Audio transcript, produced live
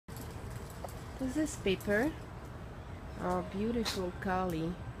This is Pipper, our beautiful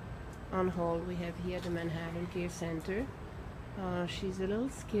collie on hold we have here at the Manhattan Care Center. She's a little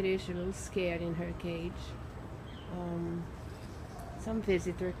skittish, a little scared in her cage. Some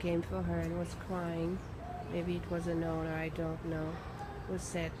visitor came for her and was crying. Maybe it was an owner, I don't know. It was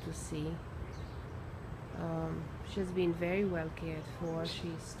sad to see. She's been very well cared for.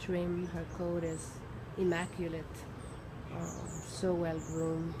 She's trimmed, her coat is immaculate, so well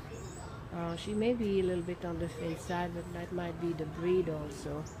groomed. She may be a little bit on the thin side, but that might be the breed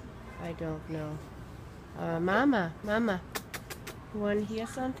also. I don't know. Mama, you want to hear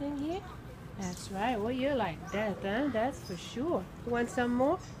something here? That's right. Well, you're like that, huh? That's for sure. You want some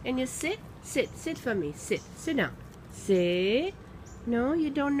more? And you sit for me. Sit down. Sit. No,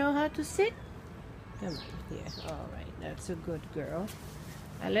 you don't know how to sit? Come on, here. All right, that's a good girl.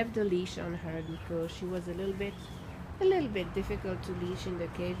 I left the leash on her because she was a little bit difficult to leash in the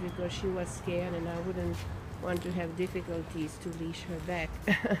cage because she was scared, and I wouldn't want to have difficulties to leash her back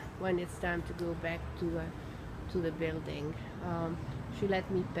when it's time to go back to the building. She let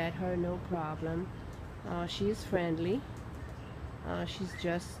me pet her, no problem. She is friendly. She's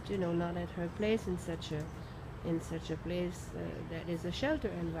just, not at her place in such a place that is a shelter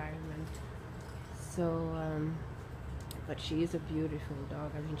environment. So, but she is a beautiful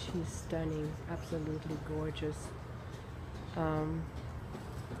dog. I mean, she's stunning, absolutely gorgeous.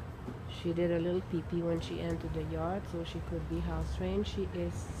 She did a little pee-pee when she entered the yard, so she could be house trained. She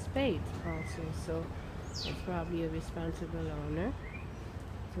is spayed also, so it's probably a responsible owner.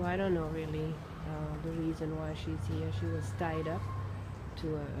 So I don't know really the reason why she's here. She was tied up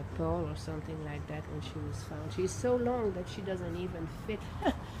to a pole or something like that when she was found. She's so long that she doesn't even fit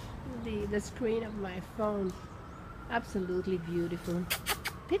the screen of my phone. Absolutely beautiful.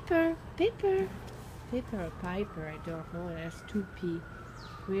 Pipper, Pipper, Pipper, Piper, I don't know. That's 2P.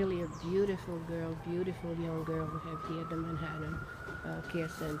 Really a beautiful girl, beautiful young girl we have here at the Manhattan Care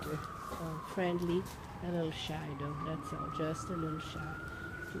Center. Friendly, a little shy though, that's all, just a little shy.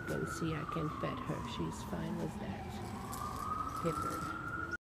 You can see I can pet her. She's fine with that. Pipper.